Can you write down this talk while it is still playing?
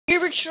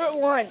Search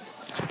one.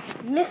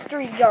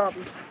 Mystery gum.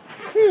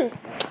 Hey,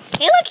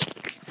 look!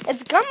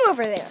 It's gum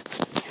over there.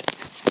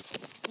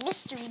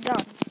 Mystery gum.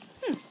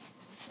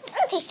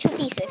 I'll taste 2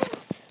 pieces.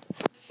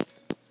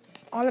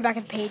 On the back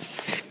of the page,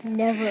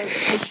 never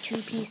take 2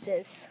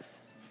 pieces.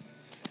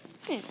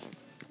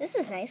 This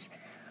is nice.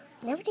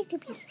 Never take 2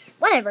 pieces.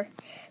 Whatever.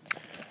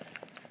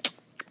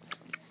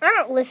 I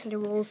don't listen to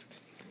rules.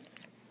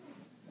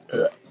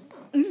 That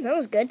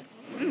was good.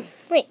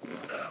 Wait.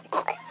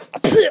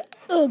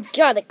 Oh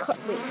God, the card.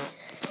 Wait.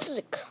 This is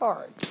a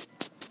card.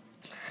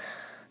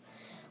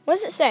 What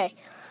does it say?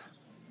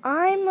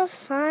 I'm a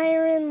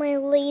firing my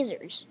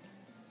lasers.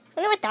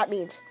 I wonder what that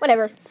means.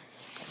 Whatever.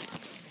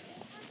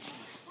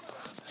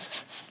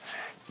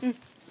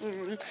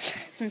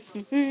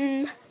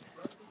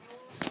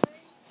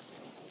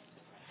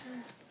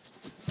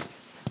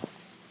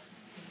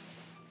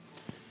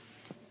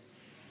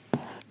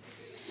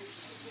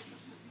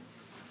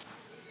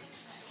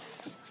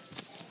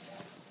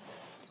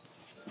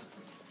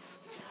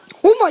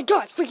 Oh my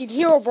God, freaking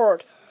hero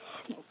board.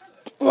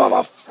 I'm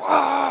a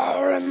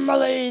firing my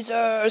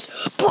lasers.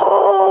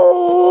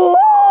 Boom!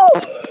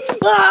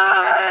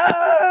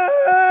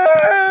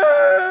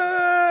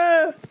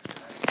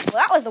 Well,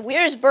 that was the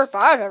weirdest burp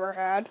I've ever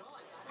had.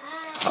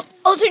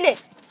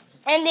 Alternate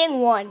ending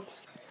 1.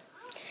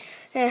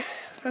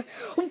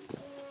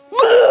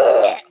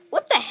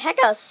 What the heck,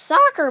 a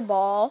soccer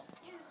ball?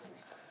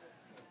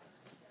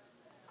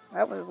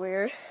 That was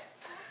weird.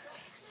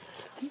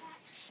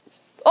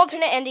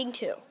 Alternate ending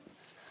 2.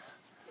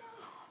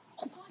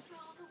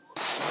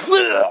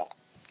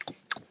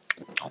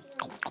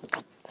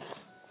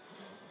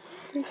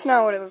 It's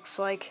not what it looks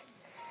like.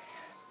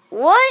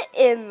 What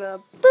in the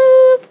boo?